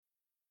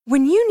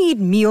When you need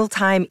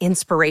mealtime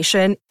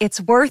inspiration,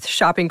 it's worth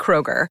shopping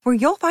Kroger, where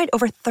you'll find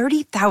over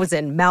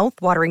 30,000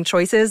 mouth-watering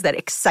choices that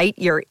excite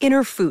your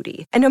inner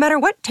foodie. And no matter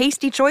what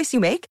tasty choice you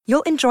make,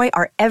 you'll enjoy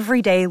our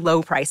everyday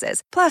low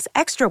prices, plus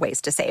extra ways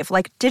to save,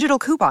 like digital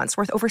coupons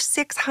worth over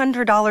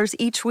 $600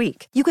 each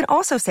week. You can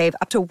also save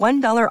up to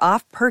 $1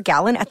 off per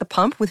gallon at the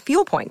pump with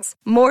fuel points.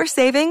 More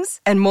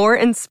savings and more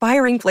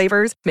inspiring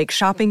flavors make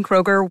shopping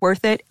Kroger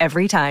worth it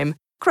every time.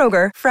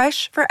 Kroger,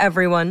 fresh for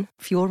everyone.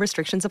 Fuel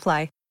restrictions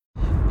apply.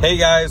 Hey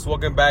guys,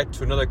 welcome back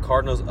to another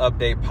Cardinals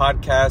Update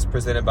podcast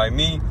presented by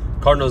me,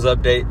 Cardinals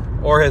Update,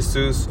 or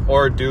Jesus,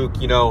 or Duke,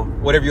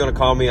 whatever you want to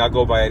call me. I'll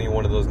go by any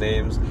one of those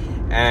names.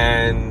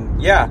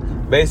 And yeah,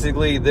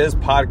 basically this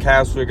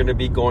podcast, we're going to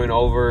be going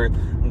over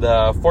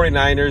the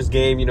 49ers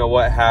game,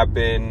 what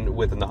happened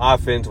within the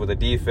offense, with the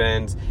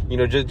defense,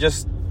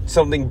 just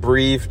something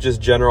brief,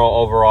 just general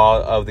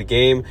overall of the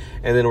game.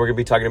 And then we're going to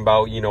be talking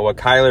about, what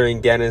Kyler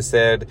and Gannon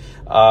said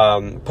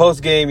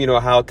post-game,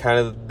 how kind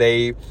of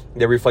they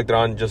reflected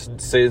on just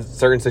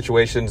certain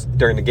situations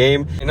during the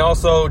game. And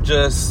also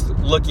just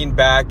looking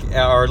back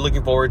or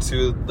looking forward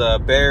to the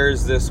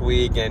Bears this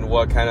week and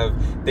what kind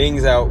of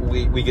things that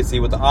we could see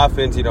with the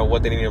offense,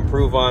 what they need to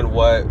improve on,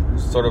 what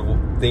sort of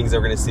things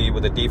they're going to see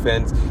with the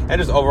defense, and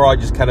just overall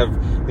just kind of,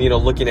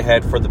 looking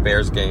ahead for the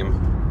Bears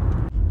game.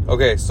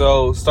 Okay,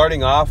 so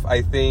starting off,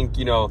 I think,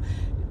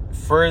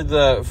 for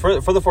the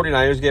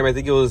 49ers game, I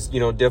think it was,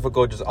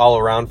 difficult just all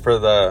around for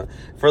the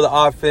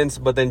offense,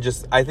 but then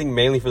just, I think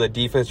mainly for the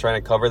defense trying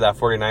to cover that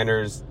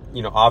 49ers,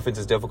 offense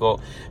is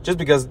difficult just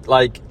because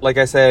like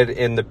I said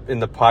in the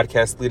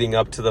podcast leading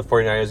up to the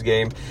 49ers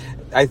game,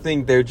 I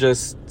think they're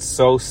just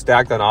so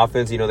stacked on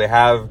offense.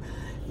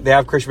 They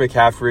have Christian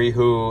McCaffrey,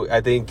 who I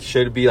think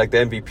should be like the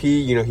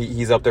MVP.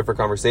 He's up there for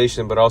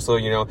conversation. But also,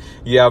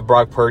 you have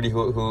Brock Purdy,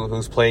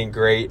 who's playing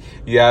great.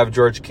 You have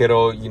George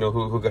Kittle,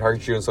 who could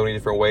hurt you in so many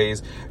different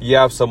ways. You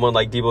have someone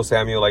like Deebo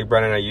Samuel, like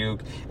Brandon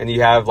Ayuk. And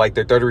you have like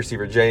their third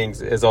receiver,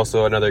 Jennings, is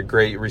also another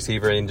great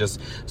receiver and just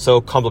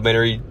so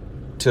complimentary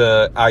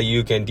to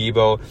Ayuk and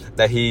Deebo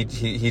that he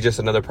just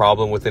another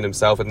problem within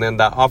himself. And then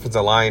that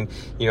offensive line,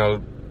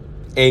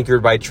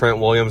 anchored by Trent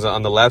Williams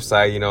on the left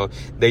side,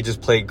 they just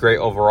played great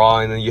overall.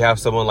 And then you have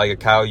someone like a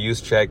Kyle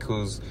Juszczyk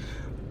who's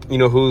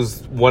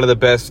one of the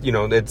best,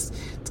 it's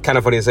kind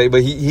of funny to say,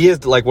 but he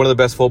is like one of the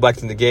best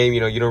fullbacks in the game.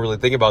 You don't really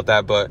think about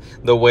that, but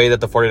the way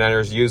that the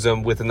 49ers use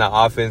him within that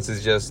offense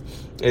is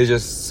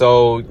just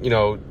so,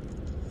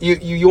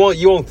 you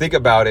won't think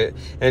about it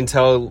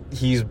until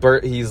he's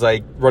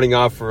like running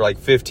off for like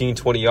 15,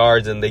 20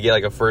 yards and they get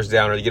like a first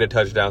down or they get a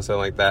touchdown, something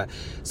like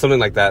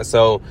that.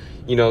 So,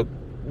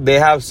 they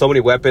have so many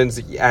weapons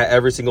at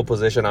every single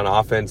position on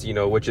offense,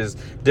 which is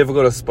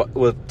difficult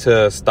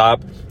to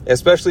stop,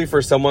 especially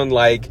for someone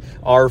like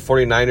our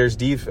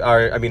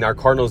 49ers our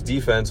Cardinals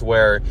defense,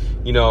 where,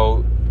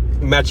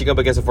 matching up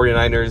against the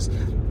 49ers,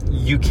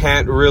 you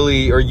can't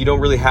really, or you don't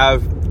really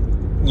have,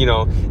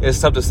 it's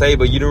tough to say,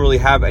 but you don't really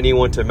have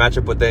anyone to match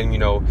up with them,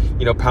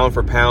 pound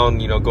for pound,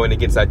 going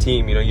against that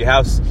team. You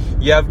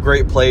have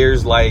great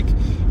players like,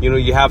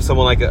 you have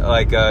someone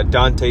like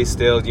Dante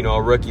Stills,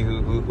 a rookie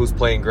who's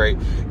playing great.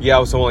 You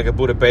have someone like a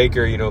Budda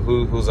Baker,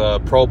 who's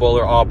a Pro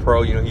Bowler, All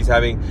Pro. He's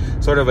having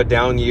sort of a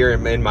down year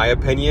in my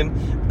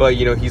opinion, but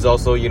he's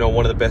also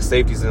one of the best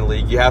safeties in the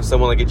league. You have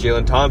someone like a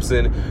Jalen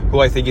Thompson, who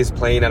I think is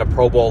playing at a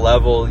Pro Bowl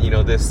level,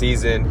 this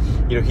season.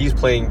 He's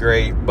playing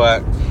great,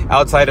 but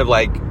outside of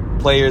like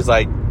players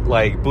like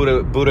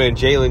Budda and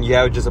Jalen, you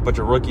have just a bunch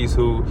of rookies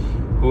who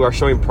are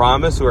showing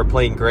promise, who are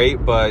playing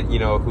great, but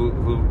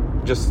who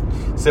just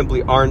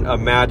simply aren't a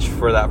match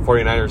for that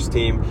 49ers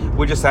team,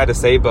 which is sad to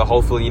say, but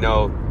hopefully,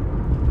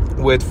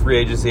 with free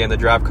agency and the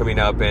draft coming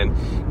up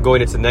and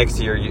going into next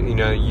year,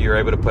 you're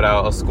able to put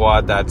out a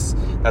squad that's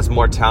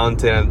more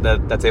talented and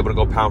that's able to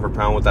go pound for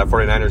pound with that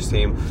 49ers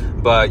team.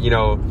 But,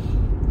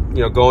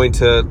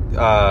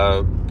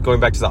 going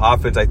back to the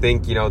offense, I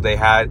think,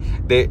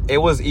 it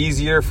was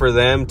easier for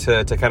them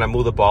to kind of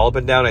move the ball up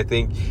and down. I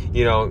think,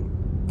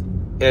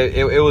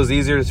 it was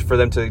easier for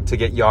them to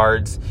get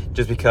yards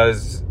just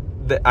because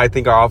I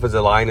think our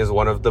offensive line is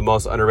one of the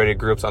most underrated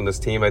groups on this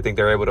team. I think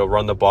they're able to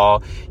run the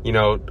ball,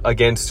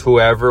 against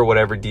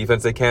whatever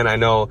defense they can. I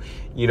know,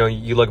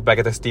 you look back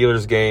at the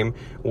Steelers game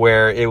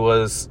where it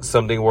was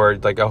something where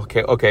like,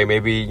 okay,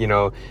 maybe,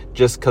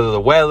 just because of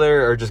the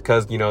weather or just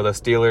because, the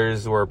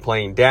Steelers were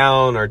playing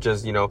down or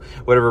just,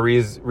 whatever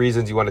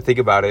reasons you want to think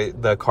about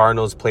it. The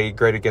Cardinals played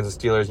great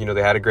against the Steelers.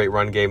 They had a great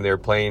run game. They were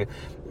playing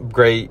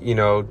great,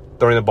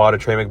 throwing the ball to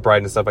Trey McBride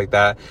and stuff like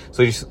that.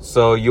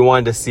 So you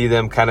wanted to see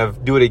them kind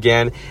of do it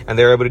again, and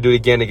they're able to do it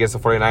again against the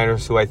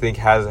 49ers, who I think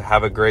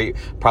have a great,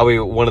 probably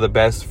one of the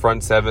best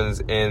front sevens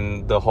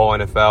in the whole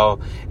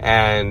NFL.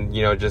 And,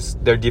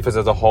 just their defense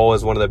as a whole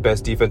is one of the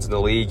best defense in the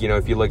league.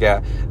 If you look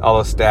at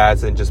all the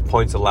stats and just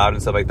points allowed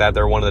and stuff like that,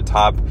 they're one of the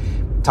top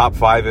top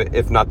 5,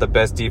 if not the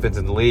best defense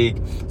in the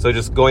league. So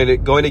just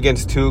going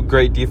against two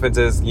great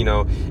defenses,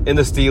 in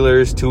the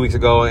Steelers 2 weeks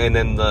ago, and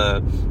then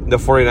the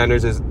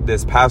 49ers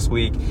this past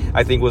week,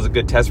 I think was a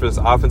good test for this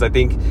offense.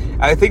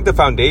 I think the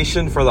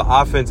foundation for the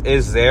offense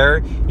is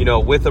there,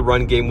 with the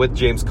run game, with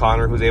James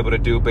Conner, who's able to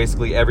do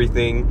basically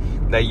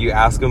everything that you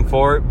ask him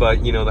for.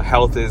 But, the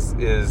health is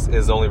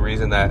the only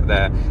reason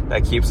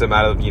that keeps him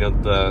out of,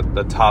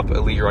 the top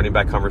elite running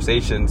back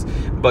conversations.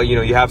 But,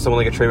 you have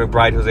someone like a Trey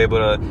McBride who's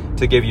able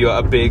to give you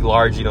a big,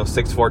 large,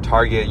 6'4"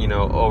 target,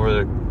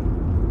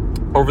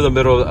 over the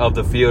middle of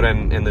the field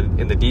and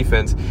in the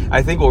defense.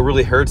 I think what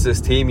really hurts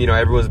this team,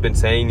 everyone's been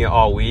saying it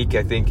all week.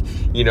 I think,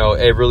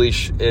 it really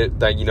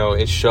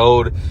it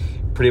showed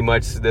pretty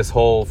much this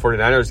whole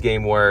 49ers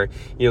game where,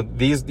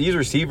 these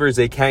receivers,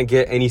 they can't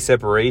get any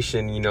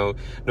separation, no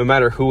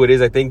matter who it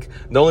is. I think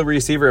the only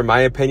receiver, in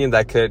my opinion,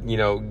 that could,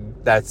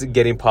 that's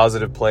getting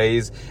positive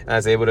plays and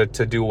is able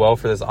to do well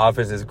for this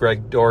offense is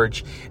Greg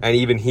Dortch. And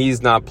even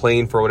he's not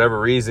playing for whatever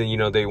reason.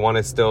 They want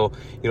to still,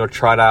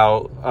 trot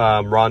out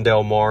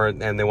Rondale Moore,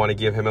 and they want to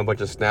give him a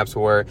bunch of snaps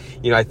where,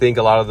 I think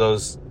a lot of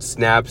those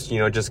snaps,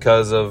 just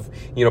because of,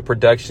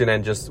 production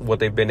and just what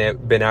they've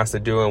been asked to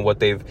do and what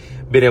they've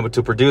been able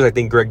to produce. I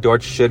think Greg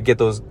Dortch should get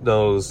those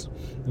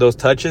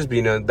touches,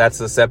 but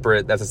that's a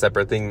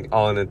separate thing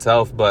all in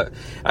itself. But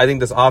I think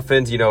this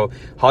offense,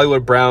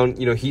 Hollywood Brown,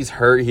 he's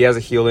hurt. He has a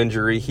heel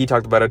injury. He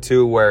talked about it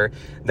too, where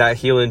that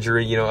heel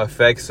injury,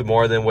 affects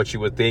more than what you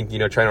would think.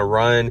 Trying to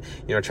run,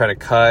 trying to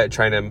cut,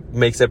 trying to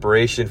make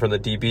separation from the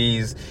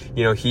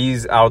DBs.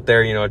 He's out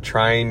there,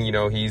 trying.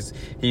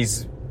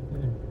 He's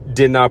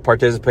did not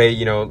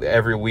participate.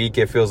 Every week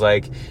it feels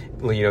like.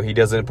 He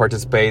doesn't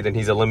participate, then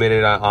he's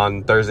eliminated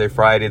on Thursday,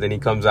 Friday, then he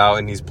comes out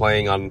and he's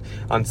playing on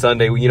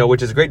Sunday,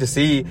 which is great to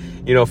see,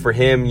 for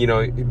him,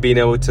 being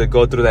able to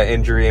go through that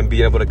injury and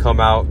being able to come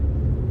out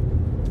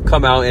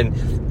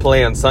and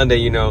play on Sunday.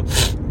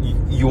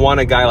 You want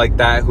a guy like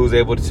that who's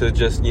able to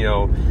just,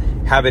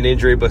 have an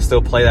injury but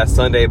still play that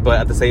Sunday.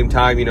 But at the same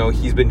time,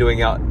 he's been doing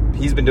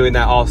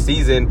that all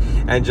season,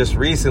 and just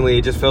recently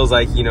it just feels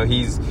like,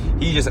 he's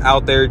just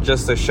out there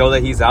just to show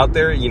that he's out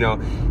there.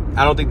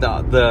 I don't think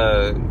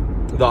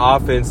the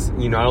offense,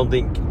 I don't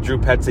think Drew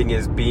Petzing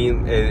is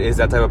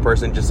that type of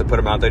person just to put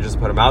him out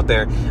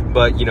there,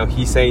 But,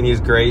 he's saying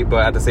he's great,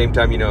 but at the same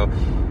time,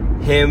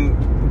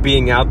 him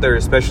being out there,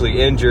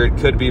 especially injured,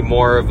 could be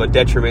more of a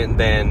detriment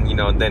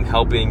than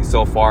helping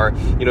so far,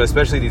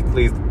 especially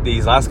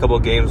these last couple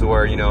of games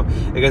where,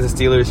 against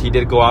the Steelers, he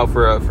did go out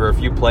for a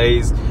few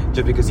plays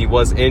just because he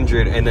was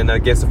injured. And then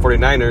against the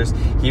 49ers,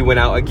 he went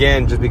out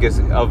again just because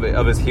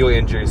of his heel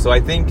injury. So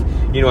I think,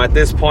 at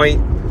this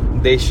point,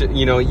 they should,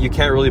 you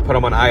can't really put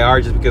him on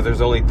IR just because there's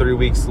only 3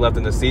 weeks left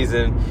in the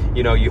season.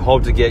 You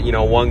hope to get,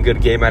 one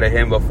good game out of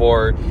him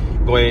before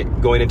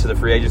going into the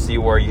free agency,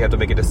 where you have to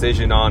make a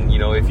decision on,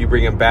 if you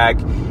bring him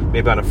back,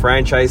 maybe on a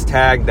franchise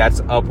tag,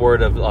 that's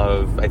upward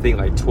of I think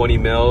like 20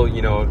 mil,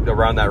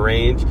 around that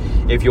range.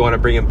 If you want to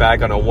bring him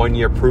back on a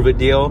 1-year prove it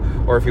deal,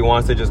 or if he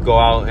wants to just go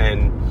out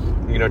and,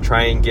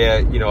 try and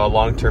get, a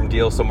long-term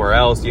deal somewhere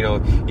else,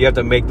 you have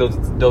to make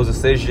those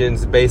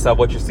decisions based on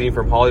what you're seeing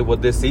from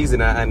Hollywood this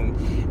season.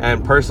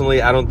 And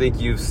personally, I don't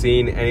think you've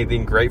seen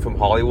anything great from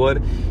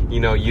Hollywood.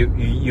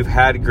 You've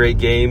had great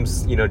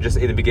games, just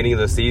in the beginning of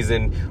the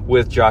season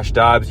with Josh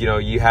Dobbs.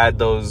 You had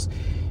those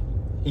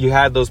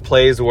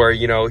plays where,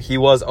 he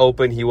was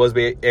open, he was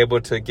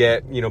able to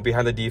get,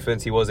 behind the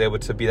defense, he was able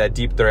to be that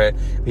deep threat.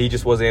 He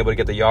just wasn't able to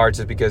get the yards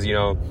just because,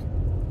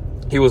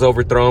 he was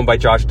overthrown by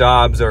Josh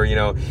Dobbs, or,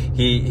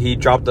 he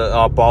dropped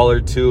a ball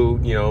or two,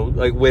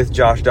 like with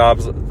Josh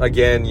Dobbs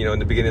again, in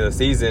the beginning of the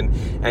season,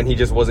 and he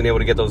just wasn't able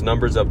to get those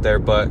numbers up there.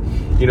 But,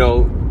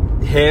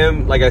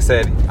 him, like I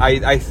said,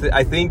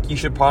 I think you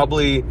should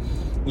probably,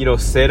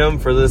 sit him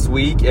for this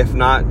week, if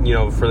not,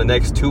 for the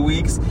next 2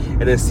 weeks,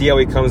 and then see how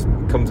he comes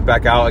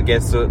back out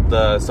against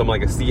some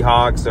like a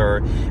Seahawks,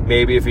 or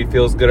maybe if he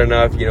feels good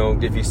enough,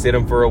 if you sit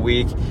him for a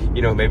week,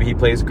 maybe he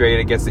plays great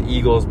against the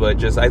Eagles. But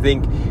just, I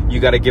think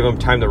you got to give him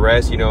time to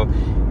rest.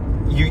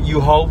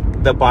 You hope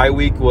the bye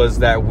week was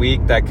that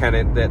week that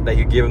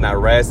you give him that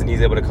rest and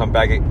he's able to come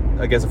back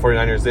against the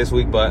 49ers this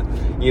week. But,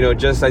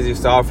 just as you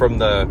saw from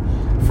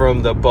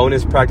the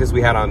bonus practice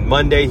we had on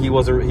Monday, he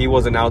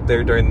wasn't out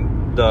there during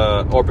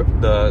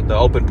the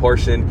open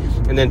portion,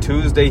 and then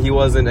Tuesday he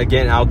wasn't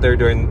again out there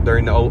during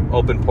the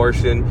open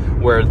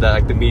portion where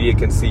the media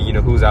can see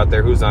who's out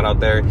there, who's not out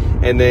there.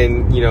 And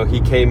then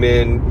he came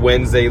in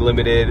Wednesday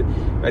limited,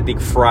 I think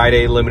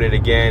Friday limited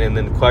again, and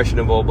then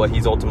questionable, but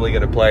he's ultimately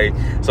going to play.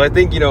 So I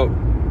think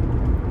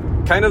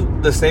kind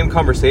of the same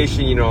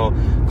conversation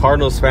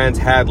Cardinals fans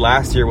had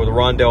last year with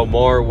Rondale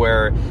Moore,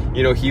 where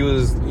he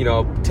was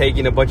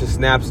taking a bunch of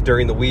snaps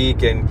during the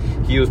week, and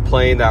he was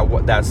playing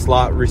that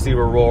slot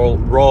receiver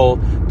role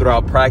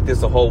throughout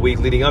practice the whole week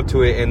leading up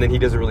to it, and then he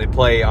doesn't really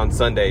play on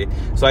Sunday.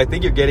 So I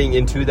think you're getting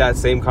into that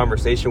same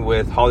conversation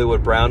with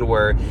Hollywood Brown,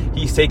 where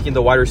he's taking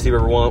the wide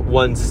receiver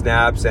one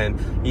snaps, and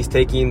he's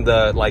taking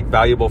the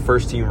valuable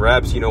first team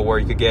reps, where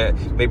you could get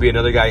maybe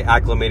another guy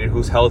acclimated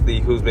who's healthy,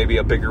 who's maybe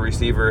a bigger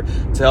receiver,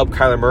 to help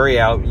Kyler Murray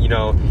out,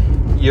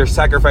 you're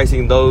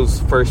sacrificing those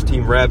first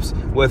team reps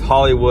with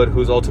Hollywood,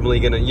 who's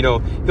ultimately going to,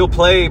 he'll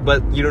play,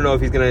 but you don't know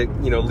if he's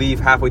going to, leave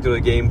halfway through the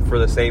game for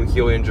the same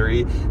heel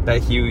injury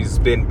that he's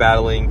been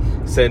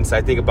battling since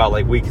I think about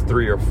like week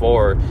 3 or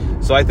 4.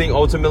 So I think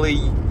ultimately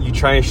you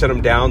try and shut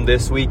him down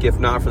this week, if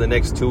not for the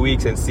next 2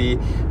 weeks, and see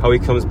how he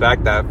comes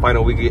back that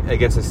final week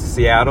against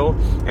Seattle,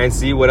 and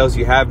see what else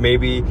you have.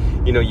 Maybe,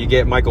 you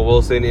get Michael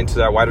Wilson into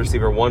that wide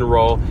receiver 1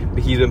 role.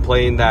 He's been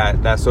playing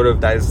that sort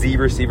of that Z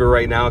receiver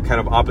right now, kind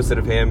of opposite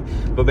of him.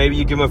 But maybe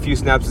you give him a few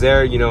snaps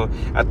there,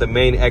 at the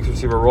main X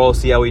receiver role,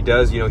 see how he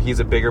does. He's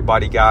a bigger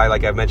body guy,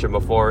 like I mentioned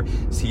before.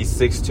 He's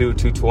 6'2",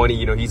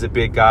 220. He's a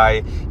big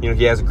guy.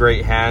 He has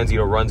great hands,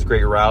 runs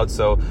great routes.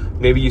 So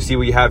maybe you see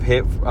what you have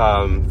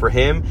for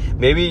him.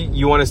 Maybe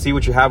you want to see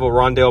what you have with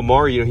Rondale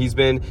Moore. He's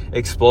been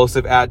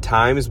explosive at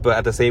times, but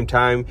at the same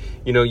time,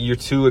 you're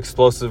 2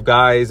 explosive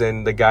guys,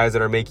 and the guys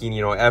that are making,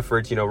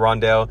 efforts,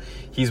 Rondale,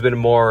 he's been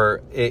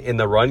more in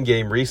the run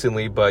game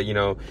recently, but,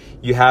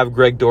 you have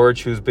Greg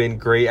Dortch, who's been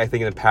great, I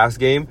think, in the pass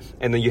game,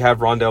 and then you have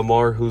Rondale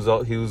Moore,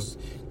 who's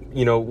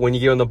when you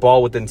give him the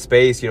ball within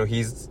space,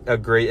 he's a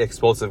great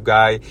explosive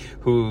guy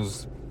who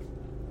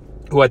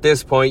at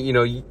this point,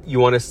 you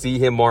want to see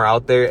him more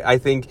out there. I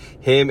think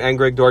him and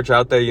Greg Dortch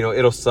out there,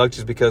 it'll suck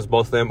just because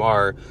both of them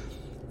are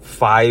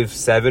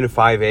 5'7",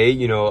 5'8",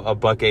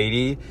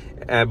 $180.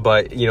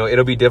 But,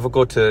 it'll be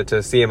difficult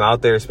to see him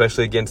out there,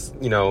 especially against,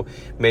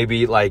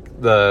 maybe like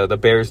the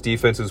Bears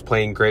defense, who's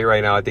playing great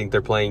right now. I think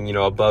they're playing,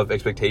 above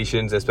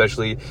expectations,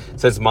 especially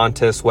since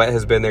Montez Sweat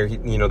has been there.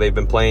 They've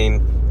been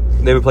playing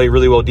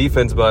really well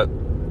defense, but,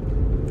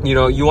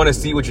 you want to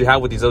see what you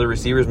have with these other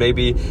receivers.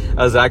 Maybe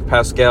Zach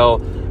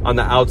Pascal on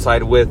the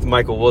outside with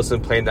Michael Wilson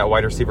playing that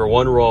wide receiver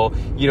 1 role.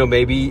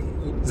 Maybe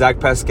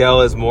Zach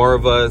Pascal is more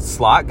of a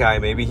slot guy.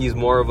 Maybe he's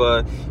more of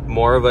a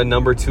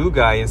number 2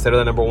 guy instead of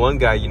the number 1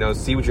 guy.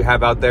 See what you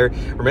have out there.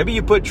 Or maybe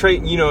you put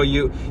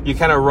you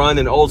kind of run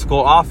an old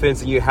school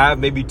offense, and you have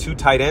maybe 2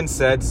 tight end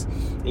sets,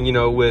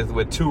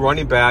 with 2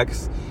 running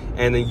backs,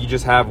 and then you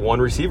just have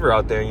 1 receiver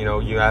out there.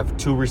 You have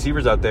 2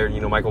 receivers out there,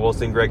 Michael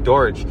Wilson, Greg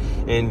Dortch,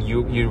 and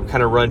you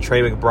kind of run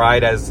Trey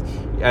McBride as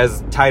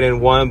tight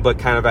end 1, but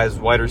kind of as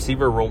wide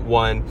receiver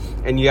 1,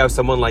 and you have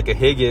someone like a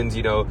Higgins,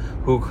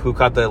 who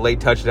caught the late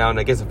touchdown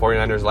against the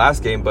 49ers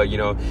last game, but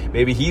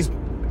maybe he's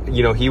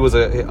he was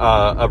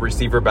a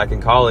receiver back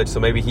in college,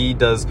 so maybe he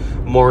does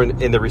more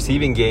in the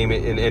receiving game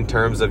in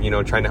terms of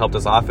trying to help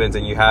this offense.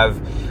 And you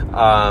have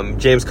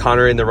James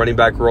Conner in the running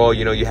back role.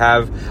 You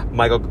have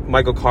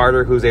Michael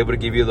Carter, who's able to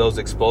give you those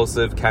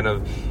explosive kind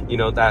of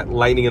that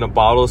lightning in a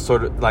bottle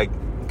sort of like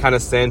kind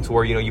of sense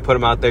where you put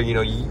him out there,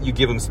 you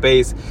give him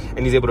space,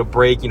 and he's able to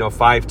break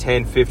 5,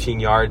 10, 15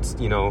 yards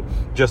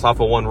just off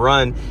of 1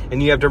 run.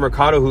 And you have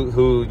Demercado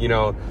who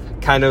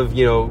kind of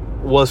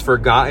was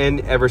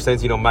forgotten ever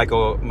since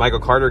Michael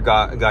Carter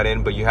got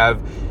in, but you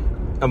have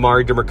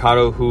Amari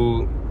Demercado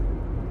who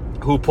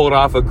pulled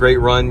off a great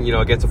run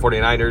against the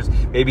 49ers.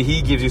 Maybe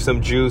he gives you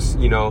some juice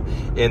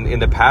in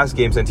the pass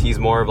game, since he's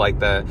more of like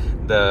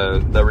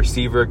the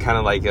receiver, kind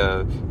of like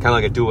a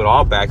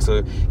do-it-all back.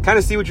 So kind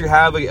of see what you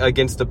have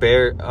against the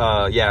Bears.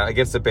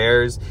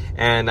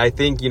 And I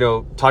think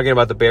talking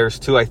about the Bears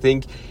too, I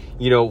think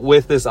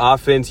with this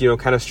offense,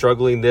 kind of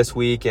struggling this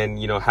week, and,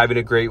 having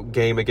a great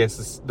game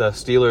against the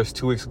Steelers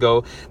 2 weeks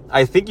ago,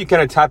 I think you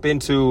kind of tap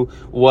into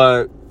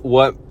what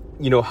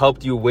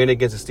helped you win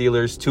against the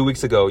Steelers 2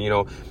 weeks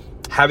ago,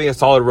 having a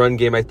solid run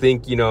game. I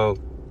think,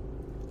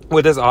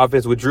 with this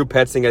offense, with Drew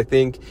Petzing, I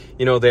think,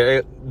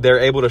 they're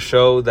able to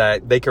show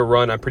that they can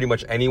run on pretty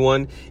much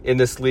anyone in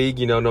this league,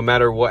 no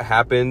matter what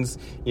happens.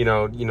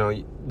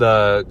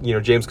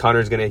 James Conner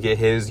is going to get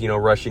his,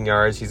 rushing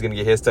yards. He's going to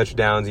get his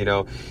touchdowns,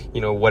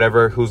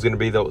 whatever, who's going to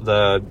be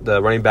the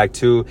running back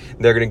too.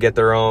 They're going to get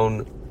their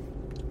own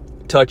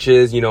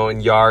touches,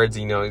 and yards,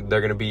 they're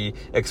going to be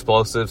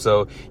explosive.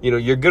 So,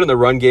 you're good in the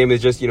run game.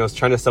 Is just,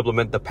 trying to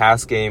supplement the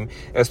pass game,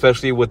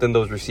 especially within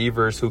those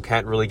receivers who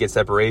can't really get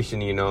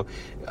separation.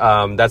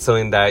 That's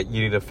something that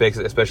you need to fix,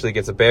 especially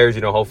against the Bears.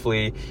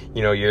 Hopefully,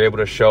 you're able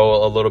to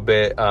show a little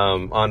bit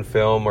on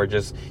film, or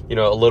just, a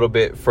little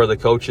bit for the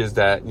coaches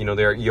that,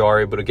 you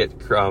are able to get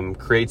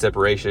create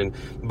separation.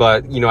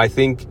 But, I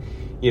think,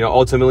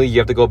 ultimately you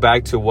have to go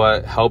back to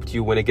what helped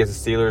you win against the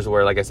Steelers,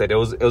 where, like I said, it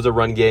was a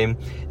run game.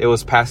 It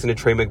was passing to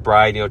Trey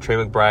McBride,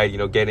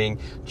 getting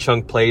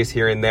chunk plays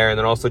here and there, and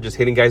then also just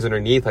hitting guys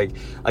underneath, like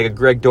a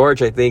Greg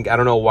Dortch. I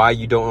don't know why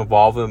you don't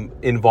involve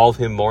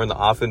him more in the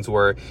offense,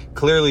 where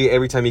clearly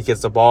every time he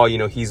gets the ball,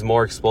 he's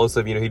more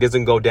explosive. He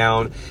doesn't go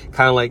down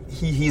kind of like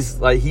he's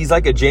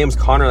like a James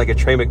Conner, like a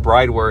Trey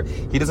McBride, where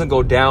he doesn't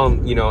go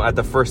down, at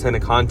the first hand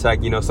of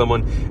contact,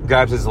 someone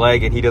grabs his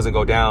leg and he doesn't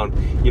go down.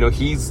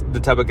 He's the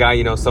type of guy,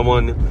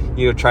 someone,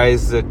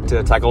 tries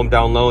to tackle him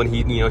down low, and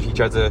he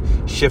tries to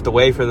shift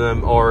away from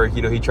them, or,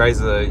 he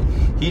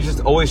just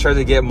always tries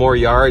to get more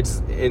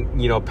yards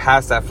and,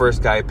 past that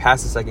first guy,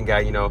 past the second guy,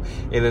 and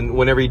then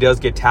whenever he does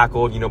get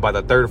tackled, by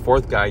the third or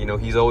fourth guy,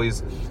 he's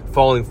always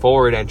falling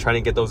forward and trying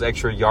to get those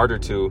extra yard or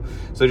two.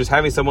 So just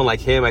having someone like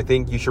him, I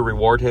think you should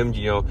reward him,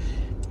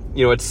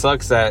 it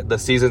sucks that the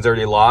season's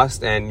already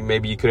lost and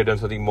maybe you could have done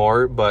something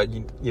more, but,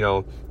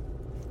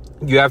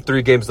 you have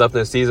 3 games left in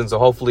the season, so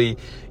hopefully,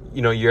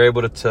 you're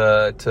able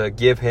to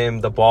give him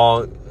the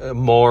ball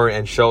more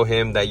and show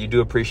him that you do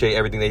appreciate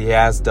everything that he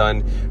has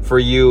done for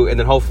you. And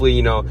then hopefully,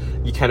 you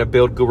kind of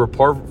build good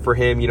rapport for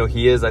him.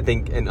 He is, I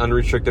think, an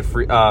unrestricted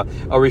a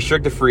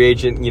restricted free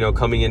agent,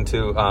 coming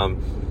into,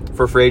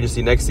 for free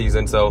agency next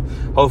season. So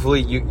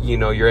hopefully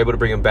you're able to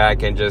bring him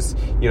back and just,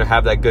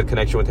 have that good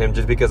connection with him,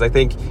 just because I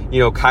think,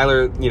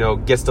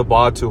 Kyler, gets the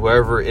ball to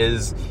whoever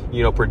is,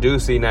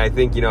 producing. And I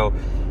think,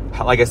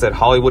 like I said,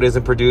 Hollywood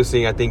isn't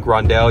producing. I think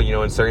Rondell,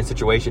 in certain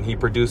situations he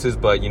produces,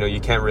 but, you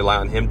can't rely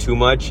on him too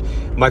much.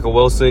 Michael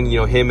Wilson,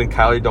 him and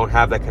Kyler don't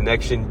have that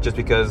connection just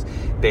because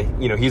they,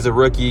 he's a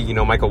rookie,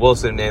 Michael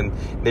Wilson, and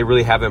they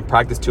really haven't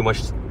practiced too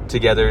much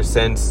together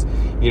since,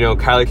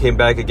 Kyler came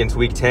back against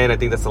week 10. I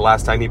think that's the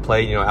last time he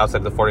played,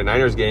 outside the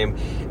 49ers game.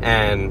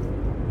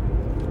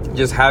 And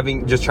just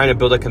trying to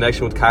build a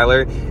connection with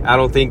Kyler, I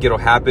don't think it'll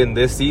happen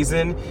this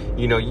season.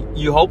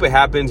 You hope it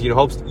happens. You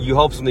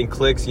hope something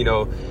clicks,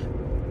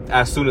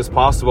 as soon as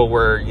possible,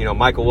 where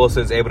Michael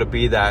Wilson is able to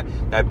be that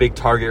big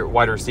target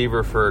wide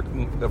receiver for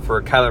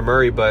Kyler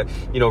Murray. But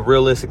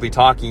realistically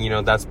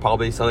talking, that's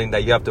probably something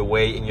that you have to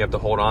wait and you have to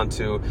hold on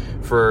to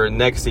for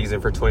next season,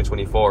 for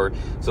 2024.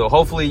 So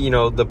hopefully,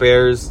 the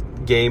Bears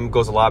game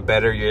goes a lot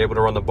better. You're able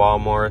to run the ball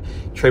more.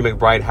 Trey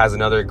McBride has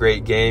another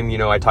great game.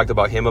 I talked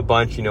about him a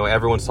bunch.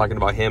 Everyone's talking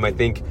about him. I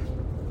think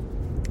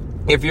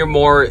if you're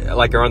more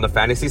like around the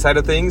fantasy side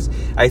of things,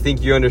 I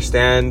think you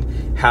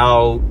understand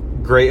how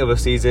great of a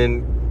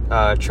season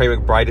Trey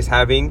McBride is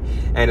having,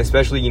 and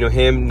especially,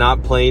 him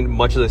not playing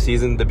much of the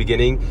season in the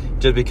beginning,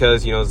 just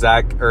because,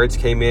 Zach Ertz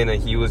came in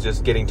and he was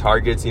just getting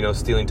targets,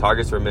 stealing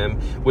targets from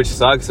him, which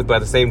sucks. But at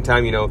the same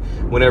time,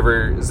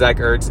 whenever Zach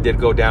Ertz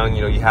did go down,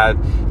 you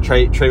had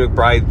Trey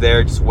McBride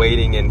there just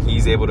waiting, and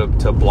he's able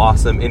to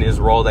blossom in his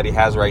role that he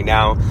has right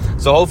now.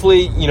 So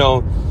hopefully,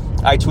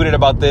 I tweeted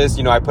about this,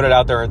 I put it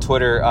out there on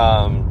Twitter,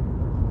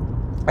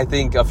 I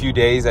think a few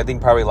days, I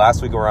think probably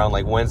last week around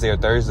like Wednesday or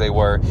Thursday,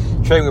 where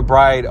Trey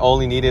McBride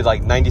only needed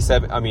like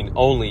 97,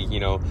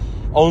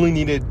 only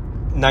needed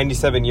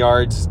 97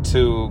 yards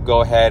to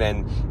go ahead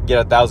and get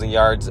 1,000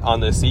 yards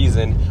on the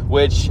season,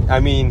 which,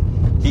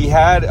 he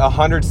had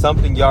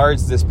 100-something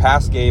yards this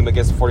past game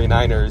against the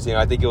 49ers.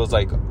 I think it was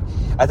like,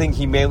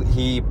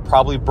 he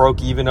probably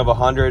broke even of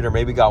 100 or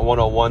maybe got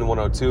 101,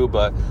 102.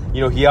 But,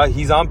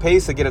 he's on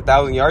pace to get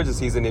 1,000 yards this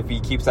season if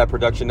he keeps that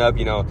production up.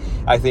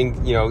 I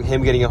think,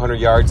 him getting 100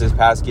 yards this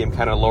past game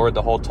kind of lowered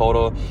the whole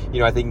total.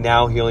 I think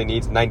now he only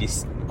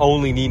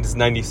needs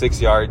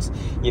 96 yards,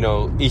 each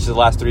of the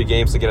last 3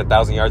 games to get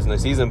 1,000 yards in the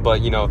season.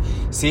 But,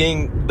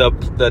 seeing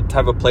the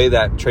type of play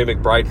that Trey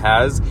McBride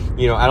has,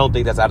 I don't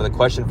think that's out of the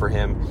question for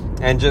him.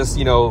 And just,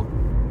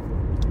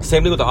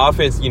 same thing with the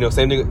offense,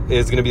 same thing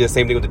is going to be the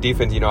same thing with the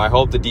defense. I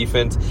hope the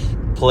defense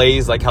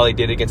plays like how they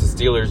did against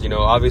the Steelers.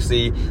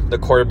 Obviously the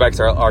quarterbacks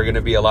are going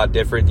to be a lot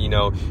different.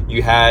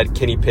 You had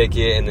Kenny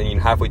Pickett, and then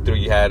halfway through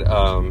you had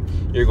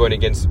you're going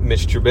against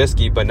Mitch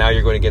Trubisky, but now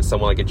you're going against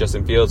someone like a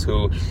Justin Fields,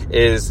 who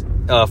is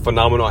a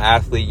phenomenal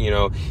athlete.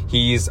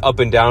 He's up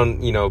and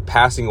down,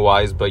 passing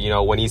wise, but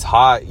when he's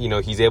hot,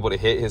 he's able to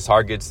hit his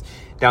targets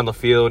down the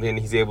field, and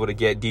he's able to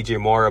get DJ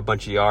Moore a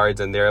bunch of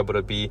yards, and they're able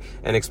to be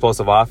an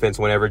explosive offense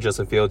whenever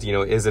Justin Fields,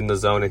 is in the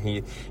zone, and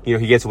he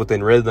gets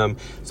within rhythm.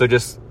 So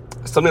just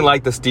something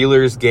like the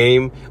Steelers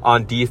game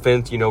on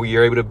defense,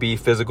 you're able to be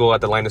physical at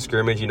the line of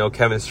scrimmage.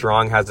 Kevin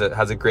Strong has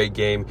a great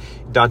game.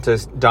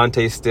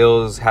 Dante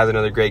Stills has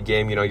another great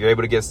game. You're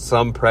able to get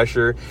some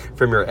pressure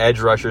from your edge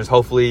rushers.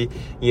 Hopefully,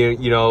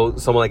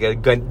 someone like a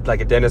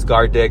Dennis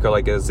Gardeck or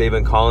like a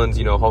Zaven Collins,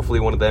 hopefully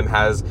one of them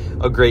has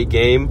a great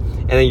game.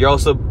 And then you're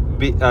also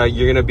you're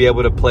going to be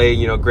able to play,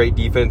 great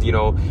defense,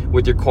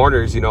 with your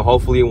corners.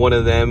 Hopefully one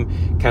of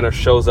them kind of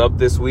shows up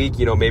this week,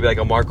 maybe like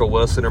a Marco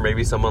Wilson, or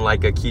maybe someone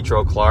like a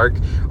Keitrell Clark,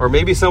 or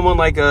maybe someone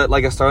like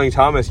a Starling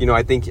Thomas.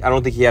 I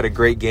don't think he had a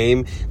great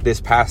game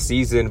this past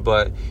season,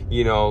 but,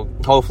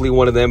 hopefully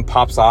one of them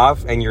pops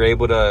off, and you're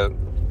able to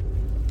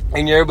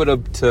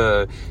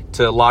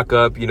lock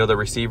up, the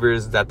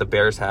receivers that the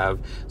Bears have.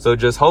 So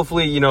just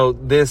hopefully,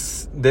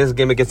 this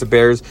game against the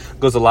Bears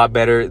goes a lot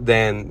better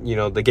than,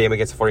 the game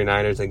against the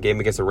 49ers and game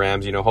against the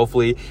Rams.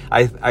 Hopefully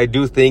I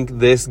do think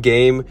this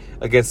game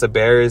against the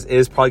Bears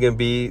is probably going to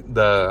be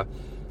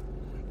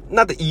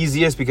not the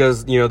easiest,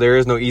 because, there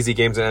is no easy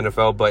games in the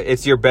NFL, but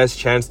it's your best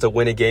chance to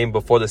win a game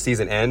before the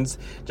season ends,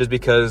 just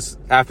because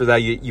after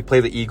that you play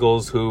the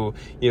Eagles, who,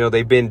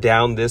 they've been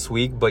down this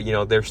week, but,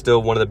 they're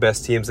still one of the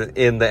best teams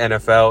in the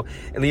NFL.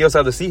 And then you also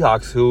have the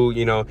Seahawks, who,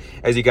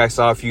 as you guys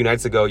saw a few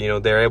nights ago,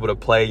 they're able to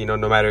play, no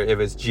matter if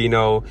it's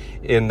Geno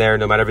in there,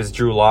 no matter if it's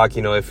Drew Lock,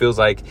 it feels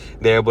like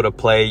they're able to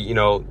play,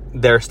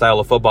 their style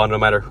of football, no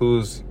matter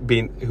who's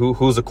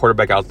a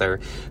quarterback out there.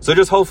 So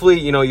just hopefully,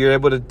 you're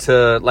able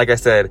to, like I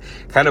said,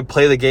 kind of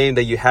play the game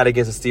that you had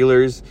against the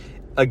Steelers,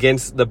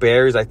 against the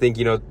Bears. I think,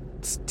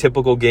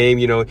 typical game,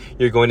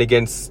 you're going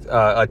against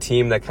a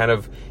team that kind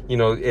of,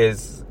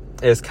 is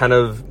is kind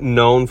of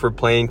known for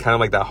playing kind of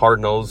like that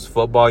hard-nosed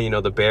football.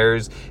 The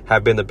Bears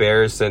have been the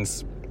Bears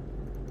since,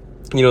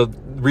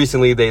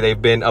 recently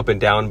they've been up and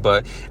down,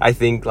 but I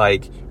think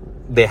like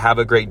they have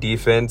a great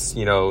defense,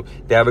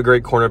 they have a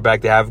great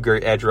cornerback, they have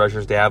great edge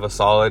rushers, they have a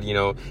solid,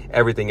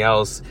 everything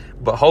else.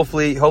 But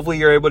hopefully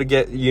you're able to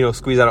get,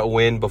 squeeze out a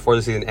win before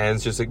the season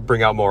ends, just to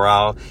bring out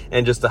morale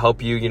and just to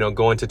help you,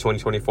 go into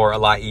 2024 a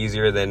lot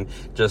easier than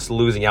just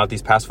losing out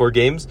these past 4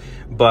 games.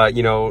 But,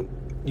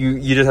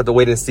 you just have to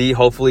wait and see.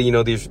 Hopefully,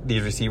 these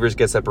receivers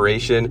get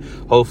separation.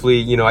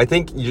 Hopefully, I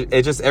think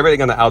it's just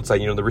everything on the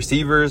outside. The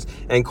receivers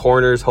and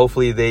corners,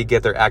 hopefully they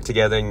get their act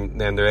together and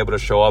they're able to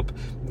show up,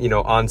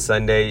 on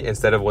Sunday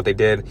instead of what they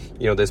did,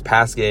 this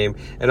past game.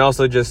 And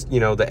also just,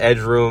 the edge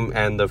room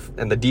and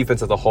the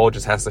defense as a whole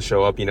just has to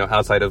show up,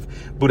 outside of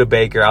Budda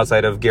Baker,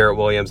 outside of Garrett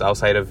Williams,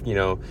 outside of,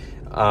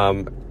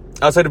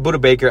 outside of Budda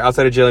Baker,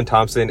 outside of Jalen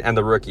Thompson, and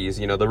the rookies,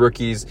 the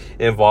rookies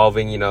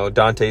involving,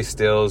 Dante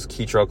Stills,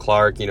 Keitrell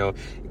Clark,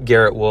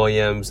 Garrett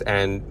Williams,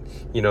 and,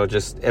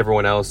 just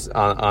everyone else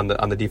on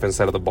the defense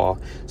side of the ball.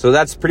 So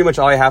that's pretty much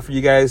all I have for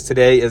you guys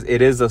today.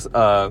 It is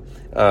a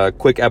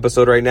quick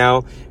episode right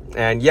now.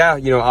 And yeah,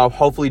 I'll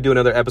hopefully do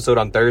another episode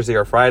on Thursday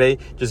or Friday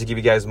just to give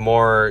you guys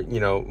more,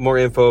 more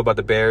info about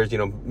the Bears,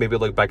 maybe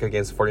look back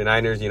against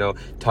 49ers,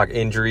 talk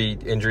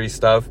injury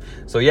stuff.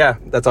 So yeah,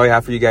 that's all I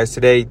have for you guys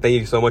today. Thank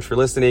you so much for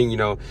listening.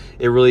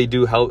 It really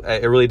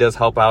does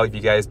help out if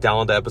you guys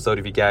download the episode,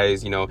 if you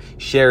guys,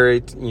 share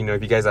it,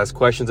 if you guys ask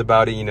questions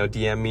about it,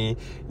 DM me.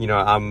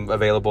 I'm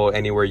available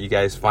anywhere you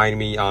guys find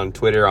me, on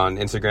Twitter, on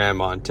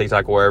Instagram, on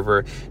TikTok,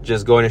 wherever.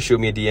 Just go in and shoot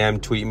me a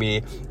DM, tweet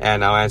me,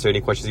 and I'll answer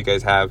any questions you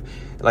guys have.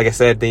 Like I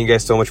said, thank you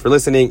guys so much for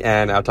listening,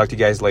 and I'll talk to you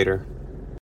guys later.